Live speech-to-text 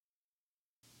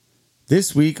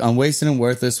This week on Wasted and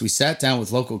Worthless, we sat down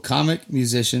with local comic,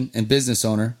 musician, and business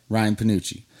owner Ryan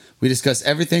Panucci. We discussed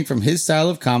everything from his style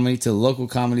of comedy to the local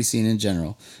comedy scene in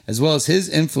general, as well as his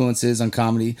influences on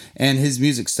comedy and his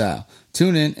music style.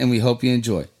 Tune in and we hope you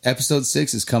enjoy. Episode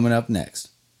 6 is coming up next.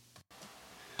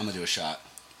 I'm going to do a shot.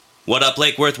 What up,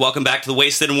 Lake Worth? Welcome back to the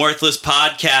Wasted and Worthless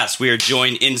podcast. We are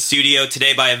joined in studio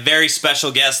today by a very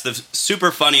special guest, the super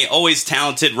funny, always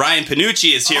talented Ryan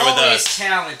Panucci is here with us. Always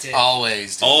talented.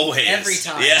 Always. Dude. Always. Every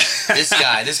time. Yeah.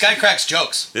 This guy cracks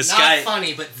jokes. Not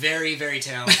funny, but very, very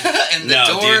talented. And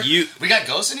the door, dude, we got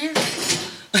ghosts in here?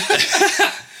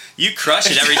 You crush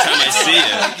it every time I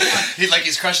see you.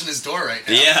 He's crushing his door right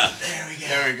now. Yeah.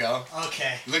 There we go. Okay.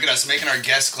 Okay. Look at us making our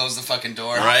guests close the fucking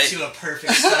door. Right. To a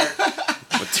perfect start.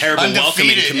 What terrible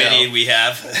welcoming committee we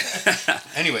have.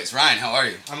 Anyways, Ryan, how are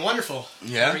you? I'm wonderful.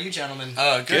 Yeah? How are you, gentlemen?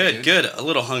 Good. A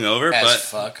little hungover, As but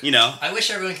fuck. you know. I wish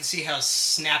everyone could see how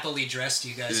snappily dressed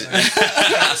you guys are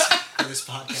for this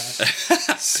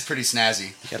podcast. It's pretty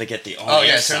snazzy. Gotta get the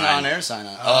on-air sign. Turn the on-air sign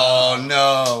on. Oh,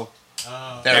 no.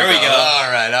 There we go.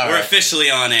 All right. We're officially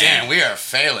on air. Damn, we are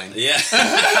failing. Yeah.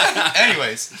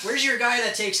 Anyways. Where's your guy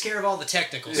that takes care of all the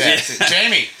technicals? Yeah.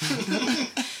 Jamie.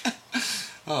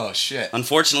 Oh, shit.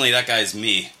 Unfortunately, that guy's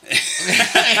me.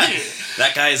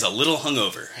 That guy is a little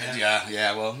hungover.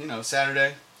 Yeah. Well,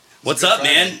 Saturday. What's up,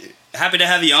 Friday. Man? Happy to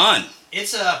have you on.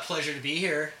 It's a pleasure to be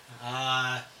here.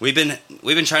 We've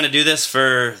been trying to do this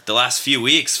for the last few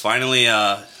weeks. Finally,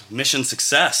 mission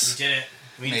success. We did it.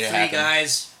 We Made it three happen.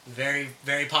 Guys, very,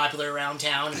 very popular around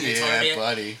town. Yeah,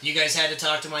 buddy. You guys had to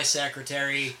talk to my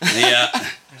secretary. Yeah.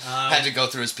 Had to go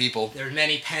through his people. There were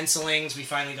many pencilings. We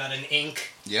finally got an ink.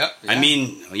 Yep. I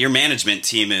mean, your management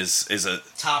team is a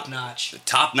Top notch.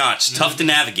 top notch, tough to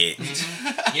navigate.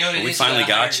 Mm-hmm. You know what it We is? finally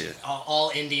gotta got hire you.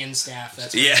 All Indian staff.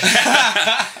 That's Yeah.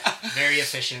 very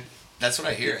efficient. That's what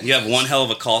I hear. You have one hell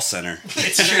of a call center.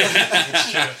 It's true.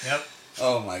 It's true. Yep.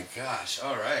 Oh my gosh.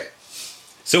 All right.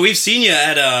 So we've seen you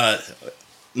at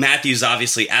Matthews.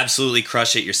 Obviously, absolutely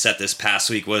crush it. Your set this past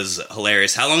week was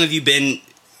hilarious. How long have you been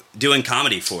doing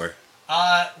comedy for?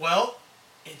 Well,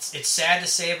 it's sad to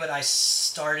say, but I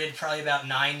started probably about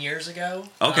 9 years ago.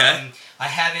 Okay. I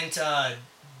haven't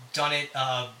done it.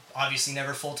 Obviously,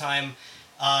 never full time,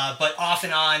 but off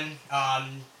and on,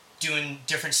 doing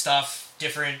different stuff,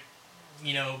 different.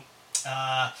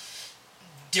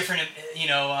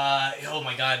 Oh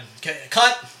my God,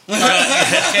 cut.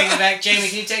 Take it back, Jamie.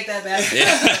 Can you take that back?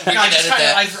 Yeah.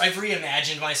 I've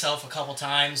reimagined myself a couple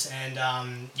times, and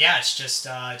it's just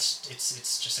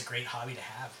it's just a great hobby to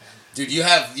have, man. Dude, you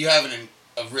have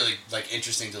a really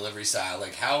interesting delivery style.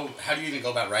 Like how do you even go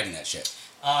about writing that shit?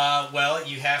 Well,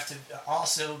 you have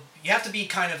to be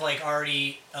kind of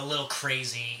already a little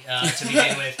crazy to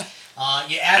begin with.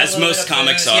 You add as a little most bit of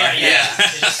comics booze. are. Yeah.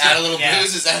 Just, add a little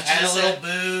booze. Is that add a little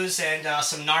booze and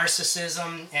some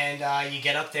narcissism, and you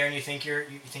get up there and you think you're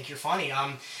funny.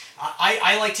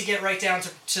 I like to get right down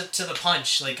to the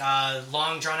punch,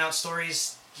 long drawn out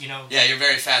stories. Yeah, you're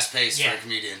very fast paced for a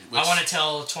comedian. I want to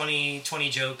tell 20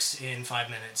 jokes in 5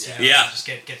 minutes. Yeah. Just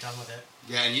get done with it.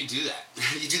 Yeah, and you do that.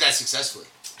 You do that successful.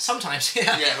 Sometimes,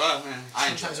 yeah. Yeah, well, man,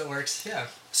 Sometimes it works. Yeah.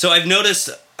 So I've noticed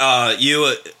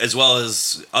you, as well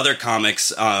as other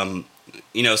comics, some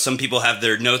people have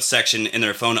their notes section in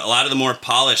their phone. A lot of the more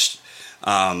polished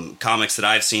comics that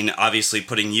I've seen, obviously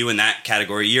putting you in that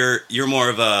category, you're more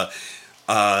of a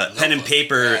pen and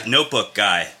paper notebook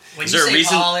guy. When Is you there a say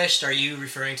reason? Polished, are you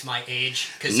referring to my age?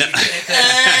 Cause No.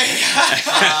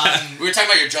 We were talking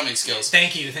about your drumming skills.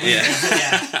 Thank you. Yeah.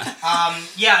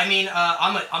 I mean,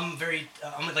 I'm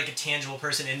like a tangible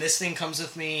person, and this thing comes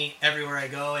with me everywhere I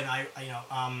go. And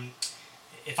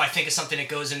if I think of something, it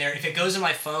goes in there. If it goes in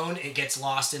my phone, it gets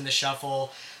lost in the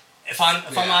shuffle. If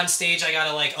I'm on stage, I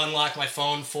gotta unlock my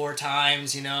phone 4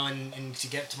 times, and to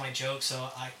get to my joke.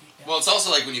 So Well, it's also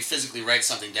when you physically write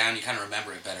something down, you kind of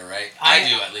remember it better, right? I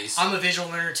do, at least. I'm a visual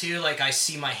learner too. I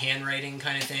see my handwriting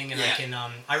kind of thing, and I can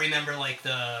I remember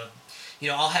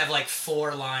I'll have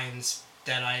 4 lines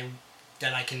that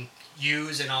I can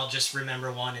use, and I'll just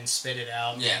remember one and spit it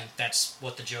out. Yeah. And that's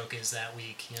what the joke is that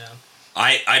week.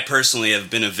 I personally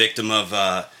have been a victim of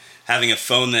having a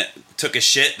phone that took a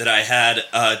shit that I had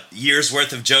years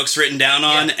worth of jokes written down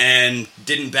on and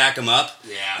didn't back them up.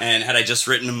 Yeah. And had I just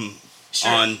written them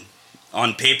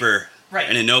on paper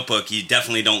in a notebook, you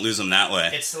definitely don't lose them that way.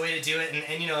 It's the way to do it.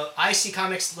 And I see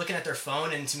comics looking at their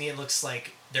phone, and to me it looks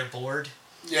like they're bored.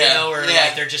 Yeah. Or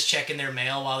they're just checking their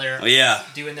mail while they're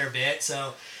doing their bit.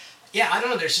 So yeah, I don't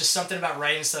know. There's just something about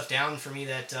writing stuff down for me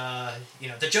that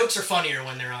the jokes are funnier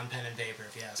when they're on pen and paper,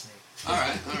 if you ask me. All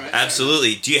right.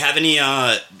 Absolutely. Do you have any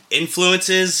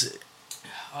influences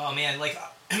Oh man, like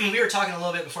we were talking a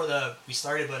little bit before we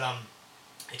started, but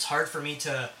it's hard for me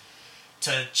to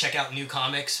check out new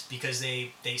comics because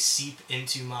they seep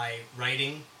into my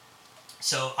writing.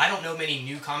 So I don't know many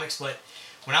new comics, but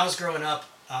when I was growing up,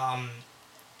 I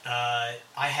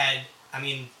had,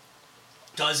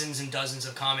 dozens and dozens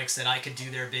of comics that I could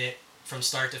do their bit from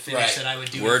start to finish that I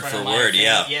would do word in front for of my word, family.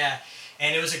 yeah. Yeah,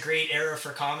 and it was a great era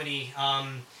for comedy.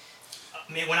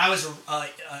 When I was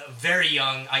very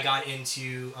young, I got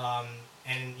into,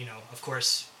 and of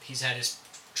course, he's had his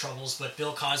troubles, but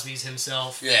Bill Cosby's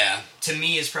himself, to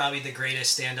me, is probably the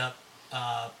greatest stand-up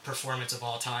performance of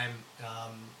all time.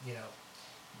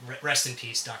 Rest in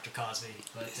peace, Dr. Cosby.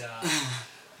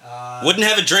 But wouldn't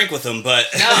have a drink with him, but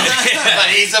but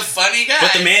he's a funny guy.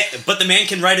 But the man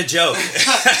can write a joke.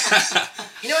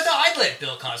 You know what though? I'd let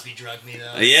Bill Cosby drug me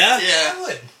though. Yeah? Yeah, I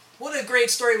would. What a great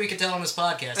story we could tell on this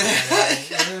podcast.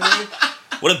 You know what I mean?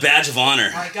 What a badge of honor.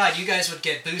 My God, you guys would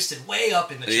get boosted way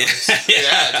up in the charts.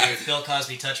 Yeah, dude. If Bill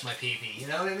Cosby touched my pee-pee. You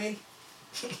know what I mean?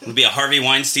 It'd be a Harvey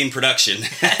Weinstein production.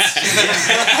 We're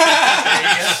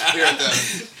at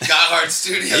the Got Hard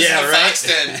Studios in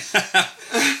Foxton.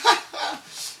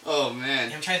 Oh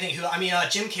man. I'm trying to think who.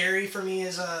 Jim Carrey for me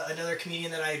is another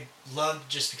comedian that I loved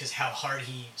just because how hard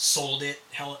he sold it.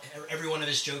 How every one of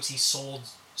his jokes he sold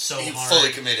so hard.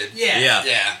 Fully committed. Yeah.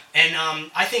 And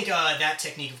I think that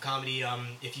technique of comedy,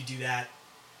 if you do that,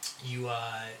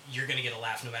 you're gonna get a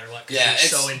laugh no matter what. Yeah, you're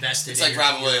so invested. It's like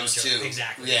Robin Williams too.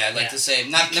 Exactly. Yeah, like the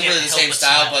same, not really the same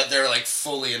style, but they're like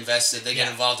fully invested. They get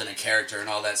involved in a character and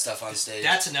all that stuff on stage.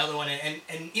 That's another one, and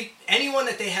anyone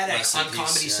that they had on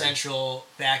Comedy Central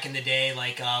back in the day,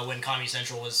 like when Comedy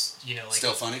Central was,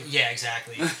 still funny. Yeah,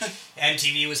 exactly.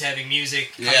 MTV was having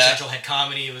music. Comedy Central had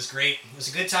comedy. It was great. It was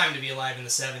a good time to be alive in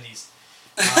the 70s.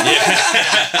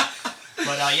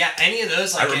 But any of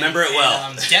those. Like, I remember it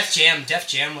well. Def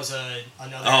Jam was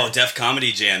another. Oh, Def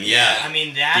Comedy Jam, yeah.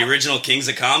 The original Kings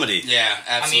of Comedy. Yeah,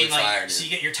 absolutely fire, dude. So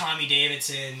you get your Tommy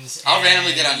Davidsons. I'll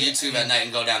randomly get on YouTube at night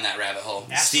and go down that rabbit hole.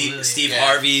 Steve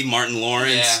Harvey, Martin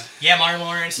Lawrence. Yeah, Martin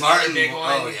Lawrence. Martin, big one.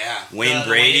 Oh yeah. Wayne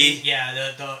Brady.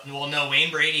 Wayne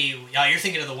Brady. You're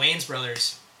thinking of the Wayans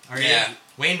brothers. Yeah.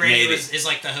 Wayne Brady is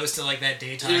like the host of like that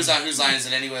daytime. He was on Whose Line Is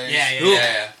It Anyway?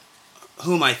 Yeah.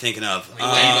 Who am I thinking of?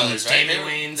 Wayans brothers, right? Damon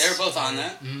Wayans. They were both on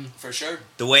that, for sure.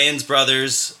 The Wayans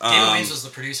brothers. Damon Wayans was the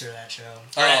producer of that show.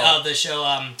 Of the show,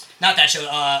 not that show,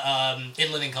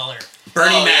 In Living Color.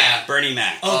 Bernie Mac. Bernie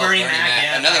Mac. Oh, Bernie Mac,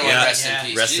 yeah. Another one, rest in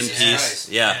peace. Rest in peace,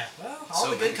 yeah. Well, all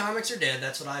the good comics are dead,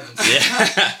 that's what I've been saying.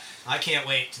 Yeah. I can't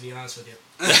wait, to be honest with you.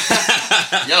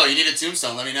 Yo, you need a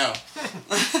tombstone, let me know.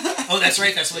 Oh, that's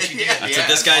right, that's what you do. That's what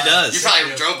this guy does. You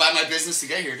probably drove by my business to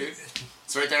get here, dude.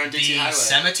 It's right there on Dixie Highway.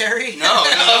 Cemetery? No,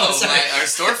 our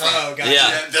storefront. Oh, gotcha.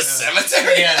 Yeah. The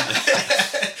cemetery? Yeah.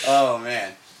 Oh,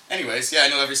 man. Anyways, I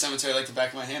know every cemetery like the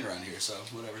back of my hand around here, so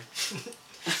whatever.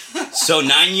 So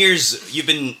 9 years you've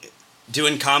been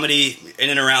doing comedy in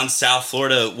and around South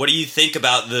Florida. What do you think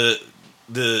about the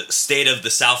state of the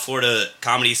South Florida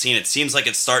comedy scene? It seems like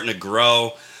it's starting to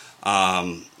grow.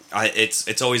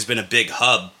 It's always been a big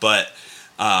hub, but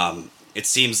it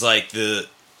seems like the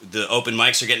open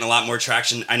mics are getting a lot more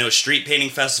traction. I know Street Painting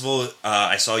Festival.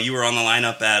 I saw you were on the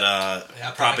lineup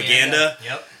at Propaganda.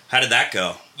 Yep. How did that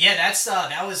go? Yeah,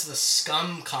 that was the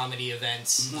Scum comedy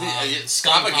events.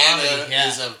 Scum Propaganda comedy,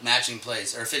 is a matching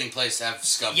place, or a fitting place to have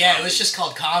Scum Yeah, comedy. It was just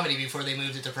called comedy before they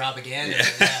moved it to Propaganda.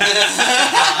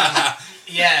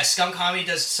 Yeah. Scum Comedy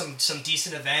does some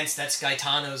decent events. That's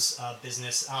Gaetano's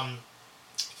business.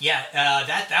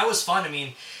 That was fun. I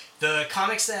mean, the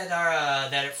comics that are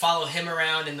that follow him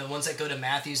around and the ones that go to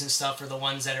Matthews and stuff are the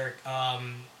ones that are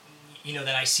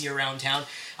that I see around town.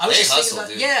 I was just thinking about,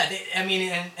 dude.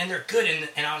 And they're good.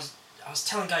 And I was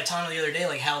telling Gaetano the other day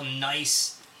like how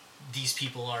nice these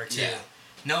people are too. Yeah.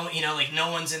 No,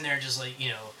 no one's in there just like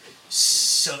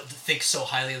so think so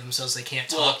highly of themselves they can't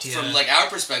talk to you. From like our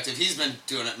perspective, he's been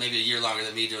doing it maybe a year longer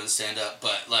than me doing stand up,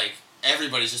 but like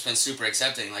everybody's just been super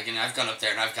accepting. Like, and I've gone up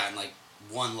there and I've gotten like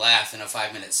one laugh in a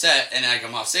 5-minute set, and I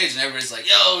come off stage and everybody's like,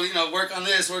 "Yo, work on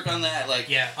this, work on that." Like,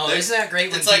 yeah. Oh, isn't that great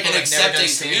when it's like people an have never done accepting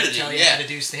stand-up community. tell you how to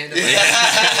do stand up?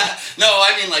 No,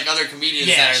 I mean like other comedians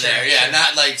that are there. Yeah,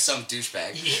 not like some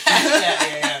douchebag.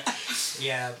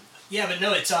 Yeah, but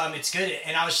no, it's good.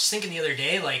 And I was just thinking the other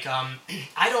day, like,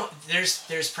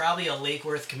 there's probably a Lake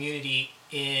Worth community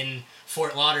in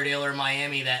Fort Lauderdale or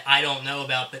Miami that I don't know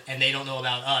about, and they don't know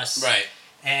about us. Right.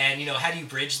 And, how do you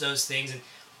bridge those things?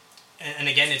 And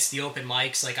again, it's the open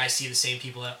mics. Like, I see the same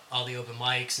people at all the open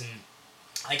mics, and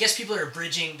I guess people are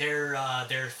bridging,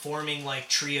 they're forming, like,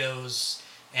 trios,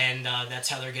 and that's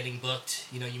how they're getting booked.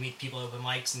 You meet people at open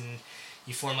mics, and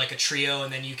you form like a trio,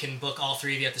 and then you can book all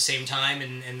three of you at the same time,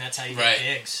 and that's how you Right.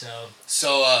 get gigs.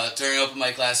 So during open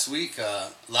mic last week,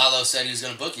 Lalo said he was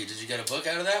going to book you. Did you get a book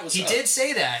out of that? What's He up? did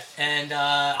say that, and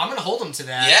I'm gonna hold him to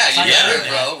that. Yeah, If I you heard better,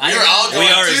 bro. that. We're all going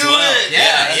We are to as do well. it.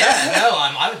 Yeah. No,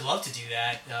 I would love to do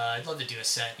that. I'd love to do a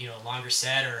set, a longer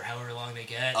set or however long they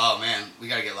get. Oh man, we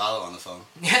got to get Lalo on the phone.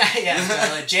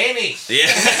 Yeah, Jamie.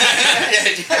 Yeah.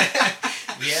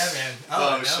 Yeah, man.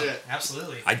 Oh, No, shit.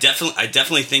 absolutely. I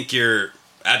definitely think you're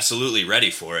absolutely ready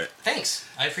for it. Thanks.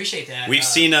 I appreciate that. We've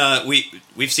seen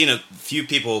we've seen a few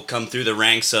people come through the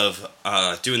ranks of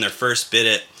doing their first bit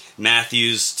at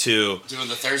Matthews to Doing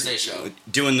the Thursday show.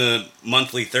 doing the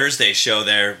monthly Thursday show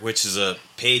there, which is a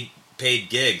paid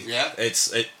gig. Yeah.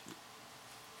 It's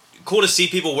cool to see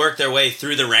people work their way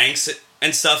through the ranks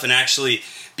and stuff and actually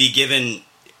be given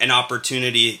an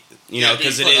opportunity,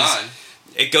 because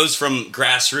it goes from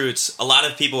grassroots. A lot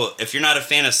of people, if you're not a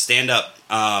fan of stand-up,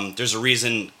 there's a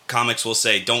reason comics will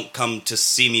say, don't come to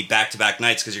see me back-to-back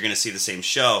nights because you're going to see the same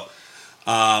show.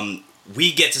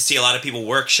 We get to see a lot of people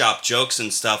workshop jokes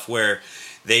and stuff where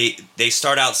they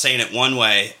start out saying it one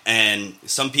way, and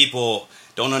some people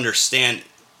don't understand.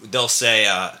 They'll say,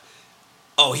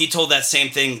 oh, he told that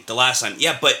same thing the last time.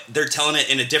 Yeah, but they're telling it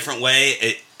in a different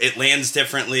way. It lands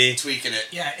differently. Tweaking it.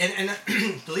 Yeah, and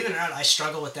believe it or not, I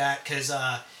struggle with that because,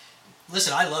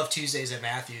 listen, I love Tuesdays at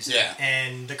Matthews. Yeah.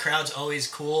 And the crowd's always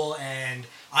cool, and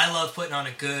I love putting on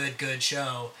a good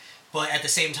show. But at the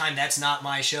same time, that's not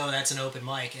my show. That's an open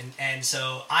mic, and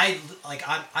so I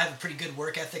have a pretty good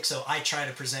work ethic. So I try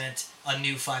to present a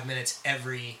new 5 minutes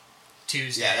every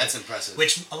Tuesday. Yeah, that's impressive.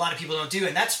 Which a lot of people don't do,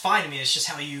 and that's fine. I mean, it's just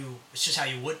how you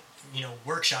would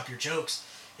workshop your jokes.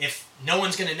 If no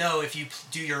one's gonna know if you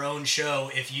do your own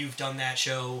show, if you've done that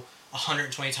show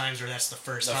 120 times or that's the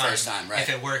first time. The first time, right? If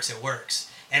it works, it works.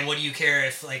 And what do you care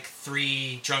if like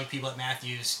 3 drunk people at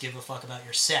Matthews give a fuck about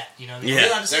your set? You know, Yeah. We're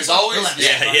allowed to say There's fuck. always We're allowed to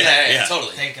say fuck. Yeah.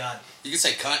 Totally. Thank God. You can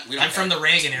say cunt. We don't I'm from care. the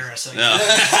Reagan era, so No. you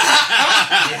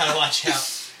gotta watch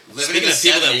out. Living Speaking in of the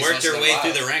people that 70s worked must their have way been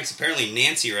through wild. the ranks, apparently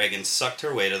Nancy Reagan sucked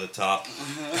her way to the top.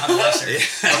 God bless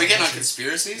her. Are we getting on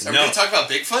conspiracies? Are we No. going to talk about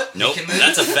Bigfoot? Nope, can move.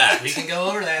 that's a fact. We can go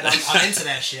over that. I'm into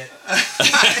that shit.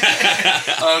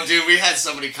 Oh, dude, we had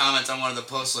somebody comment on one of the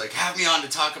posts like, have me on to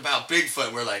talk about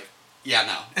Bigfoot. We're like, yeah,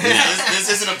 no. This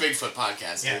isn't a Bigfoot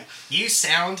podcast, dude. Yeah. You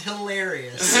sound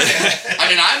hilarious. I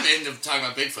mean, I'm into talking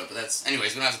about Bigfoot, but that's...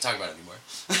 Anyways, we don't have to talk about it anymore.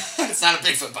 It's not a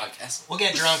Bigfoot podcast. We'll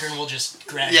get drunker and we'll just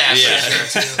grab Yeah, that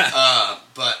for shit sure. too.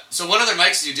 But, so what other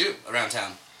mics do you do around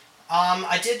town?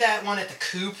 I did that one at the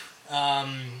Coop,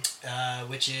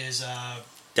 which is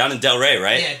Down in Del Rey,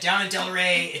 right? yeah, down in Del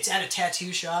Rey. It's at a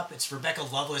tattoo shop. It's Rebecca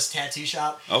Loveless Tattoo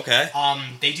Shop. Okay.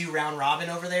 They do round robin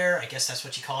over there. I guess that's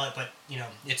what you call it, but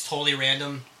it's totally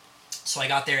random. So I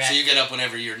got there at So you get up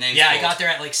whenever your name's I called. got there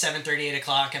at like 7:30, 8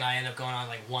 o'clock, and I end up going on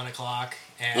like 1 o'clock.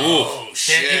 And Oh,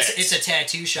 shit. It's a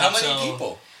tattoo shop. How many so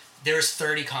people? There's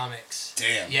 30 comics.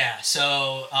 Damn. Yeah,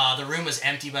 so the room was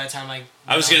empty by the time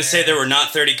I was going to say there were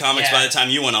not 30 comics Yeah. by the time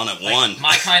you went on at like, 1.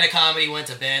 My kind of comedy went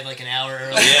to bed like an hour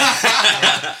early.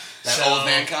 Yeah. That old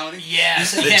man comedy? Yeah,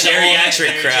 so The yeah, geriatric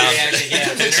old man- crowd. geriatric,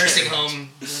 yeah,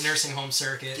 the nursing home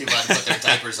circuit. People had to put their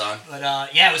diapers on. But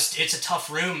yeah, it's a tough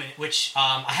room, which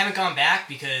I haven't gone back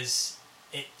because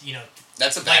it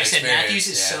That's a bad like I said, experience. Matthews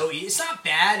is it's not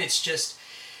bad. It's just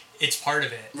it's part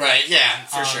of it. Right, yeah,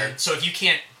 for sure. So if you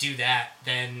can't do that,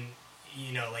 then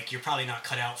like you're probably not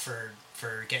cut out for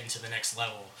getting to the next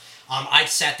level. I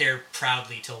sat there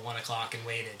proudly till 1 o'clock and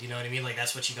waited. You know what I mean? Like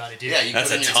that's what you got to do. Yeah, you That's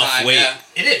put a in your tough time, wait. yeah.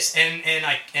 It is,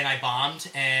 and I bombed,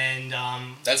 and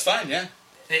That's fine, yeah.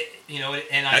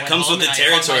 and I That went comes home with the and I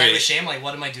hung my territory. head with shame. Like,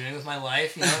 what am I doing with my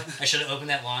life? I should have opened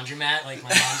that laundromat like my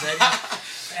mom said.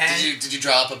 And Did you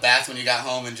draw up a bath when you got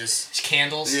home and just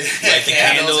candles. light the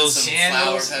candles, and some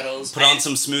candles. flower petals? Put on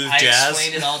some smooth I jazz.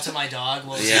 explained it all to my dog.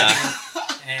 Yeah.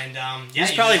 And yeah, He's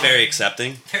you probably move on. very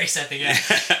accepting. Very accepting. Yeah.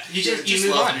 You Just you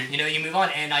move love on. me. You move on,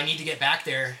 and I need to get back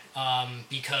there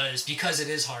because it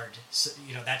is hard. So,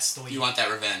 that's the way You want that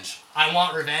revenge. I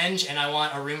want revenge, and I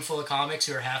want a room full of comics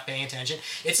who are half paying attention.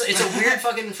 It's a weird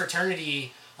fucking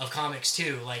fraternity of comics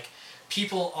too. Like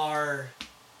people are,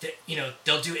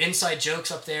 they'll do inside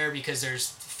jokes up there because there's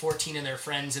 14 of their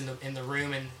friends in the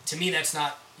room, and to me that's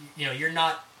not, you're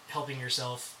not helping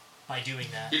yourself by doing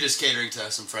that. You're just catering to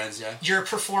some friends, yeah? You're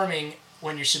performing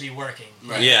when you should be working.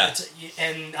 Right. Yeah.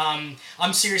 And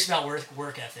I'm serious about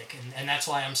work ethic, and that's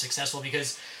why I'm successful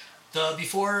because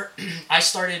before I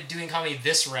started doing comedy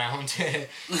this round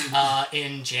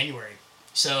in January.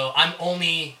 So I'm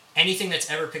only anything that's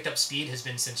ever picked up speed has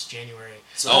been since January.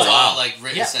 So it's all like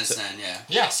written since then, yeah.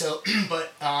 Yeah. So,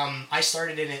 but I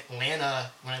started in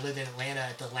Atlanta when I lived in Atlanta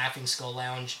at the Laughing Skull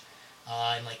Lounge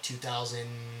in like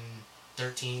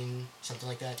 2013, something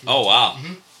like that. Oh wow.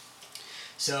 Mm-hmm.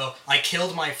 So I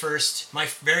killed my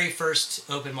very first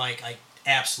open mic. I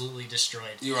absolutely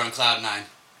destroyed. You were on cloud 9.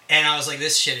 And I was like,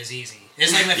 this shit is easy.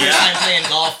 It's like my first time playing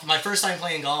golf. My first time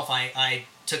playing golf, I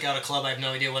took out a club. I have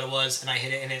no idea what it was, and I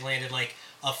hit it, and it landed like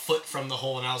a foot from the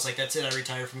hole, and I was like, that's it. I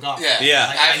retired from golf. Yeah.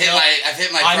 I've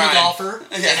hit my I'm prime. a golfer,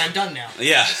 and I'm done now.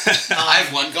 Yeah.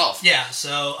 I've won golf. Yeah.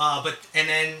 So,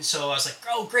 so I was like,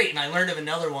 oh, great. And I learned of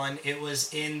another one. It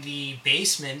was in the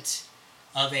basement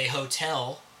of a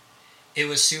hotel. It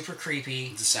was super creepy.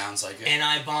 It sounds like it. And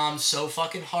I bombed so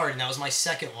fucking hard, and that was my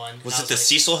second one. Was it the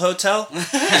Cecil Hotel?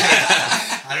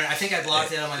 I think I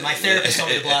blocked it out of my therapist told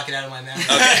me to block it out of my memory.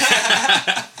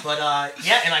 Okay. But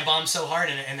and I bombed so hard,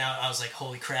 and now I was like,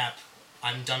 holy crap,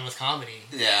 I'm done with comedy.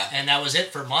 Yeah. And that was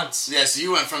it for months. Yeah, so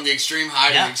you went from the extreme high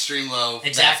to the extreme low.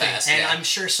 Exactly. That fast. And I'm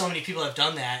sure so many people have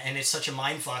done that, and it's such a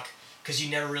mind fuck because you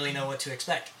never really know what to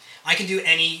expect. I can do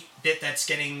any bit that's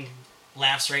getting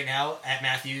laughs right now at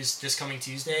Matthews this coming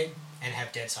Tuesday and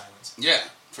have dead silence. Yeah,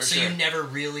 for sure. So you never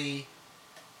really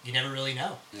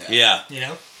know. Yeah. You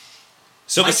know?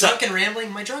 So Am I drunk and rambling?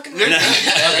 Am I drunk and You're rambling?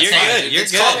 good. You're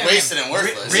it's good. called wasted and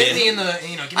worthless. Rip me in the,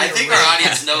 give me I think our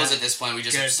audience knows at this point. We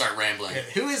just start rambling.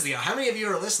 Good. Who is how many of you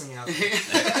are listening out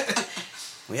there?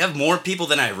 We have more people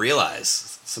than I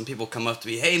realize. Some people come up to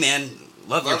me, hey man,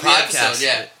 love your podcast. Episode,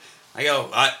 yeah. I go,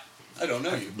 I don't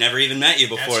know you. Never even met you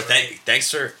before. Right.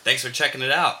 Thanks for checking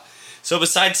it out. So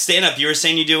besides stand up, you were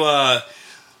saying you do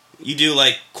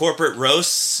like corporate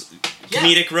roasts,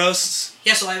 comedic roasts.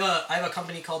 Yeah, so I have a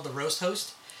company called The Roast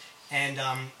Host, and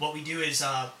what we do is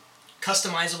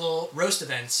customizable roast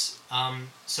events.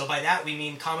 So by that we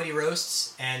mean comedy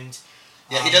roasts and.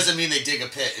 Yeah, he doesn't mean they dig a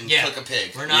pit and cook a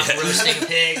pig. We're not roasting a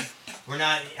pig. We're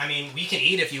not. I mean, we can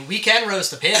eat we can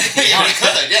roast a pig if you want.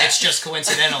 It's just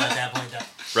coincidental at that point, though.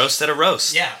 Roast at a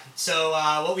roast. Yeah. So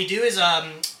what we do is You're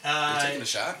taking a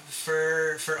shot?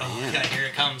 For God, here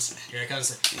it comes.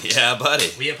 Yeah, buddy.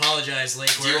 We apologize,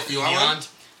 Lake. We're beyond.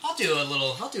 I'll do a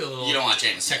little. You don't want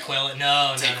Jameson? Tequila?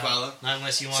 No. Tequila? Not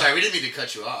unless you want. Sorry, we didn't mean to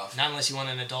cut you off. Not unless you want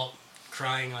an adult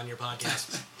crying on your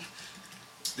podcast.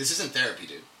 This isn't therapy,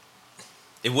 dude.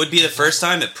 It would be the first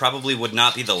time. It probably would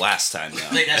not be the last time, though.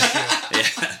 That's true.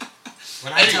 Yeah.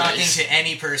 When I'm talking to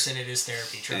any person, it is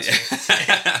therapy. Trust me.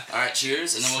 All right,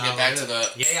 cheers, and then we'll get back to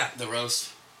the roast.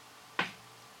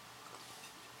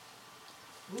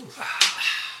 Ooh.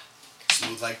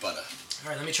 Smooth like butter. All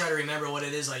right, let me try to remember what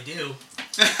it is I do.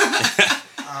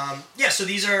 So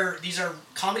these are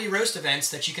comedy roast events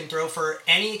that you can throw for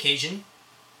any occasion.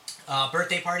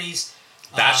 Birthday parties.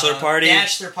 Bachelor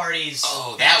parties.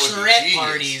 Oh, that would be genius.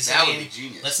 Parties. That would be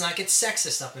genius. Let's not get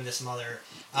sexist up in this mother.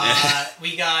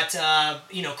 We got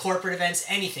corporate events.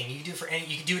 Anything you can do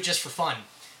you can do it just for fun,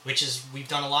 which is we've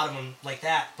done a lot of them like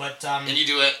that. But and you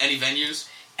do it any venues?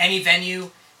 Any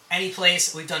venue, any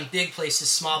place. We've done big places,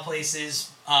 small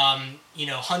places.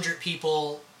 100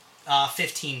 people,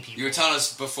 15 people. You were telling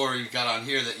us before you got on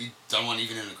here that you've done one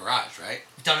even in a garage, right?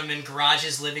 We've done them in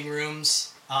garages, living rooms.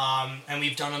 And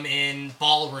we've done them in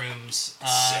ballrooms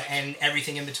and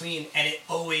everything in between, and it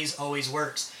always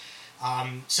works.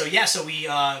 So we,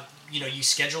 you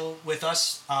schedule with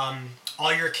us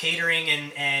all your catering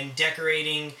and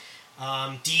decorating,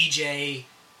 DJ,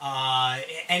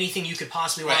 anything you could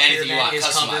possibly want. Anything you want, is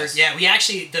customized. Covered. Yeah, we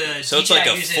actually so DJ it's like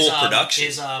a uses, full production.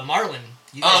 Is Marlon.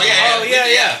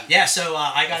 Yeah. So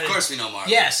I got. Of course, we know Marlon.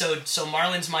 Yeah. So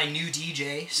Marlon's my new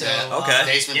DJ. So okay.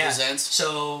 Basement Presents.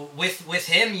 So with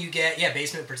him, you get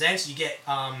Basement Presents. You get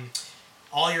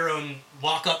all your own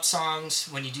walk-up songs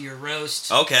when you do your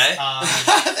roast. Okay.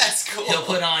 That's cool. He'll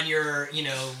put on your,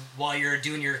 while you're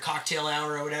doing your cocktail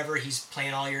hour or whatever, he's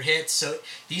playing all your hits. So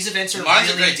these events are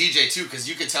Marlon's really... a great DJ, too, because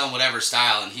you can tell him whatever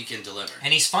style and he can deliver.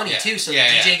 And he's funny, too, so the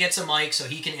DJ gets a mic so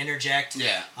he can interject.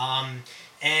 Yeah.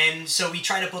 And so we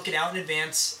try to book it out in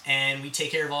advance, and we take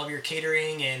care of all of your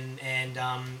catering and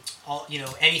all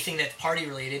anything that's party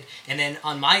related. And then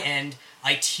on my end,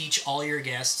 I teach all your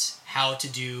guests how to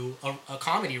do a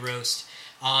comedy roast.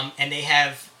 And they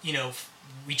have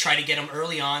we try to get them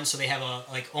early on, so they have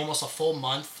almost a full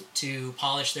month to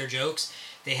polish their jokes.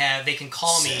 They can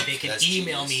call me, they can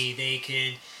email me, they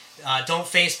could. Don't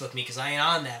Facebook me because I ain't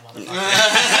on that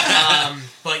motherfucker.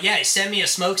 But send me a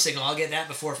smoke signal. I'll get that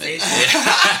before Facebook.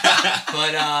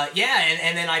 But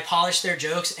and then I polish their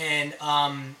jokes, and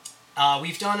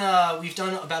we've done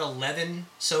about 11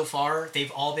 so far.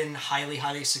 They've all been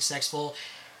highly successful.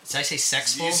 Did I say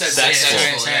sexful? You said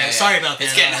Sexful. Sorry, Yeah. sorry about that.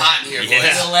 It's getting hot in here, boys.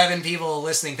 Yeah. 11 people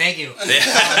listening. Thank you.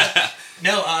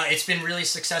 No, it's been really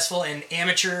successful, and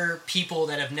amateur people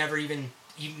that have never even,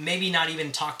 maybe not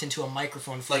even talked into a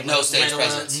microphone, for Like no stage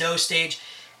presence. no stage,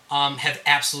 have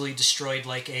absolutely destroyed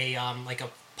like a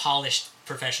polished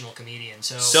professional comedian.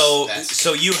 So That's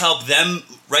so you help them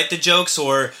write the jokes,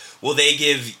 or will they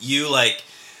give you like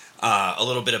a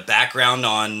little bit of background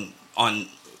on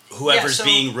whoever's so-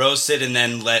 being roasted, and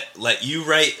then let you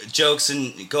write jokes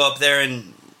and go up there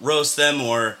and roast them,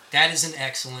 or that is an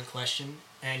excellent question,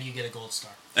 and you get a gold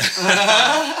star.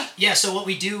 Yeah, so what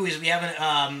we do is we have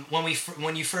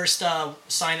when you first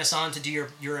sign us on to do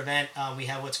your event, we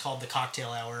have what's called the cocktail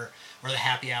hour or the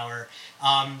happy hour.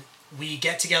 We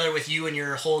get together with you and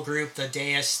your whole group, the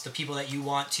dais, the people that you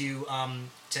want to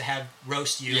have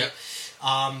roast you. Yep.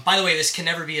 By the way, this can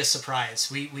never be a surprise.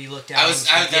 We looked at. That was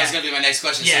going to be my next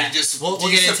question. Yeah, So you just we'll do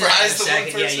you get into that in a surprise the one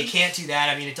second. person? Yeah, you can't do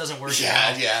that. I mean, it doesn't work.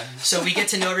 Yeah, well. yeah. So we get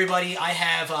to know everybody. I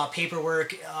have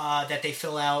paperwork that they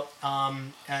fill out,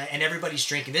 and everybody's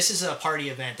drinking. This is a party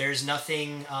event. There's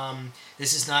nothing.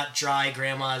 This is not dry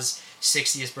grandma's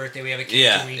 60th birthday. We have a cake.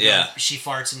 Yeah, and we yeah. Go, she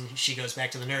farts and she goes back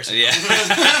to the nurse. yeah.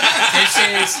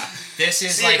 This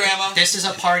is See you, like Grandma. this is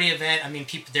a party event. I mean,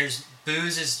 there's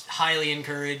booze is highly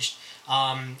encouraged.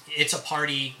 It's a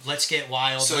party. Let's get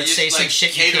wild. So Let's you- say some like,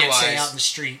 shit you can't say cater-wise- out in the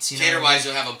streets. You know Cater what I mean? wise,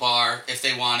 you'll have a bar if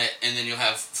they want it, and then you'll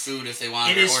have food if they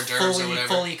want It it, is or hors d'oeuvres or whatever.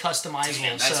 fully customizable.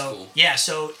 Damn, that's so cool. yeah,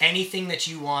 so anything that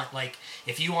you want, like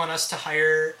if you want us to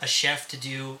hire a chef to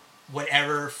do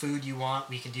whatever food you want,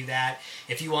 we can do that.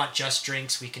 If you want just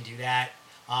drinks, we can do that.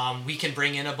 We can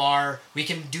bring in a bar. We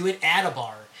can do it at a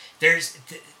bar.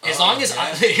 As long as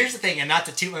here's the thing, and not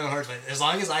to toot my own horn, but as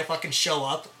long as I fucking show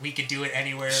up, we could do it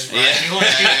anywhere. Yeah. You want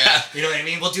to do it? Yeah. You know what I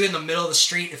mean? We'll do it in the middle of the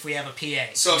street if we have a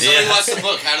PA. So if somebody Yeah. wants to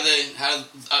book,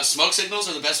 how smoke signals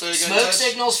are the best way to get in Smoke touch?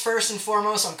 signals first and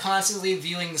foremost. I'm constantly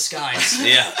viewing the skies.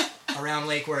 Yeah. Around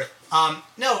Lake Worth.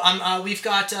 We've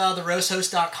got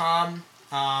theroasthost.com.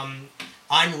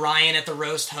 I'm Ryan at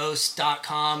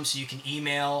theroasthost.com, so you can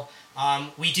email.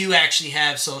 We do actually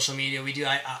have social media. We do.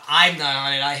 I'm not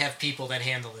on it. I have people that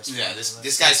handle this. Yeah, for me.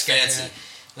 this guy's fancy.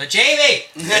 But Jamie.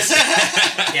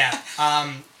 Yeah.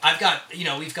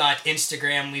 We've got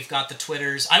Instagram. We've got the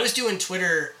Twitters. I was doing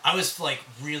Twitter. I was like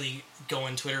really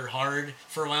going Twitter hard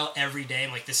for a while every day.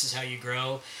 I'm like, this is how you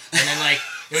grow. And then like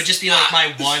it would just be like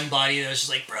my one buddy that was just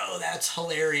like, bro, that's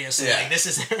hilarious. And, Yeah. like, this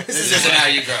isn't how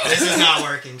you grow. This is not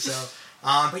working. So.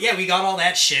 But yeah, we got all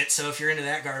that shit. So if you're into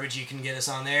that garbage, you can get us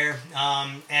on there.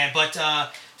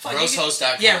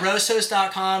 Roasthost.com. Yeah,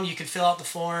 roasthost.com. You can fill out the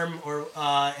form or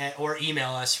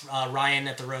email us, Ryan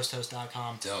at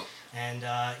theroasthost.com. Dope. And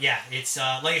it's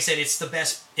like I said, it's the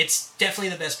best. It's definitely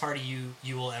the best party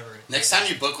you will ever. Next time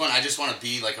you book one, I just want to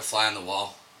be like a fly on the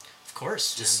wall. Of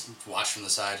course. Just watch from the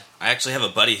side. I actually have a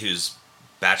buddy whose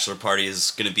bachelor party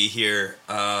is going to be here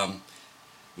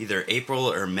either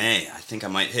April or May. I think I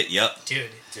might hit you up. Dude.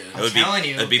 It would be,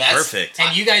 it'd be perfect.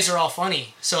 And you guys are all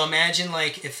funny. So imagine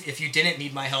like if you didn't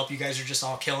need my help, you guys are just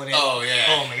all killing it. Oh, yeah.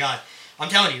 Oh my god. I'm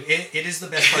telling you, it is the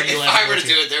best party you'll If ever I were go to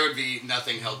do it, there would be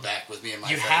nothing held back with me and my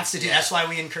You friends. have to do. Yeah. That's why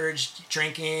we encourage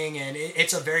drinking, and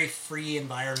it's a very free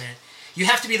environment. You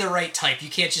have to be the right type. You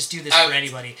can't just do this for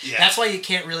anybody. Yeah. That's why you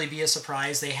can't really be a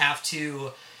surprise. They have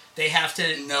to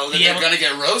know that they're going to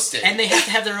get roasted. and they have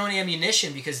to have their own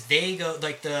ammunition because they go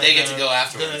like They get to go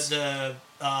afterwards.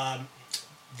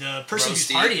 The person whose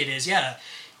Roasty. party it is,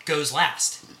 goes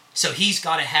last. So he's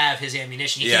got to have his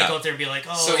ammunition. You Yeah. can't go up there and be like,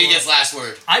 oh. So he gets last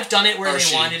word. I've done it where Or they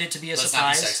she. wanted it to be a Let's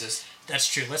surprise. not be sexist. That's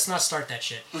true. Let's not start that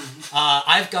shit.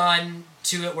 I've gone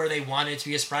to it where they wanted it to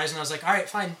be a surprise, and I was like, all right,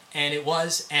 fine. And it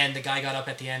was, and the guy got up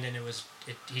at the end, and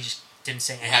he just didn't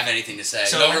say anything. Have anything to say.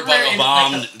 So no we're rebuttal. in,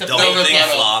 Bomb, like, the plane- whole thing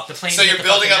rebuttal. flop. The plane So hit you're the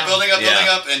building fucking up, down. building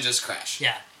Yeah. up, and just crash.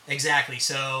 Yeah, exactly.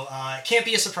 So it can't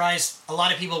be a surprise. A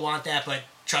lot of people want that, but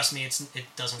trust me, it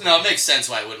doesn't work. No, it makes sense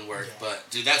why it wouldn't work. Yeah. But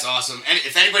dude, that's awesome. And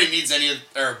if anybody needs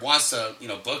or wants to,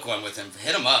 book one with him,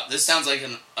 hit him up. This sounds like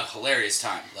a hilarious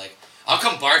time. Like, I'll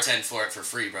come bartend for it for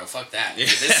free, bro. Fuck that. Dude,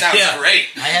 this sounds Yeah. great.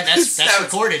 That's Sounds-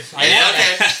 recorded. I have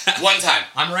that. Okay. One time.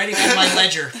 I'm writing on my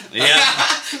ledger.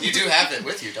 Yeah. You do have it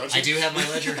with you, don't you? I do have my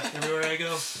ledger everywhere I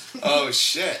go. Oh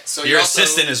shit. So Your you're also,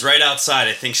 assistant is right outside.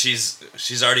 I think she's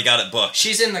already got it booked.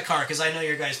 She's in the car because I know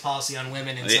your guys' policy on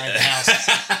women inside Yeah. the house.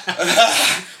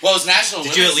 Well, it was National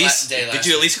Did you at Women's Day least last did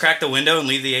you at week. least crack the window and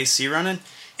leave the AC running?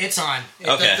 It's on.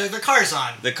 Okay. The car's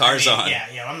on. The car's on.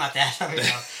 Yeah. I'm not that.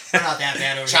 We're not that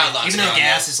bad over Child here. locks Even are though on,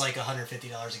 gas though. is like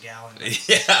 $150 a gallon.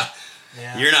 Yeah.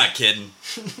 Yeah. You're not kidding.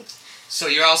 So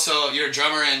you're a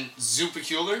drummer in Zoo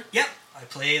Peculiar? Yep. I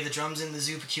play the drums in the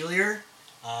Zoo Peculiar.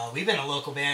 We've been a local band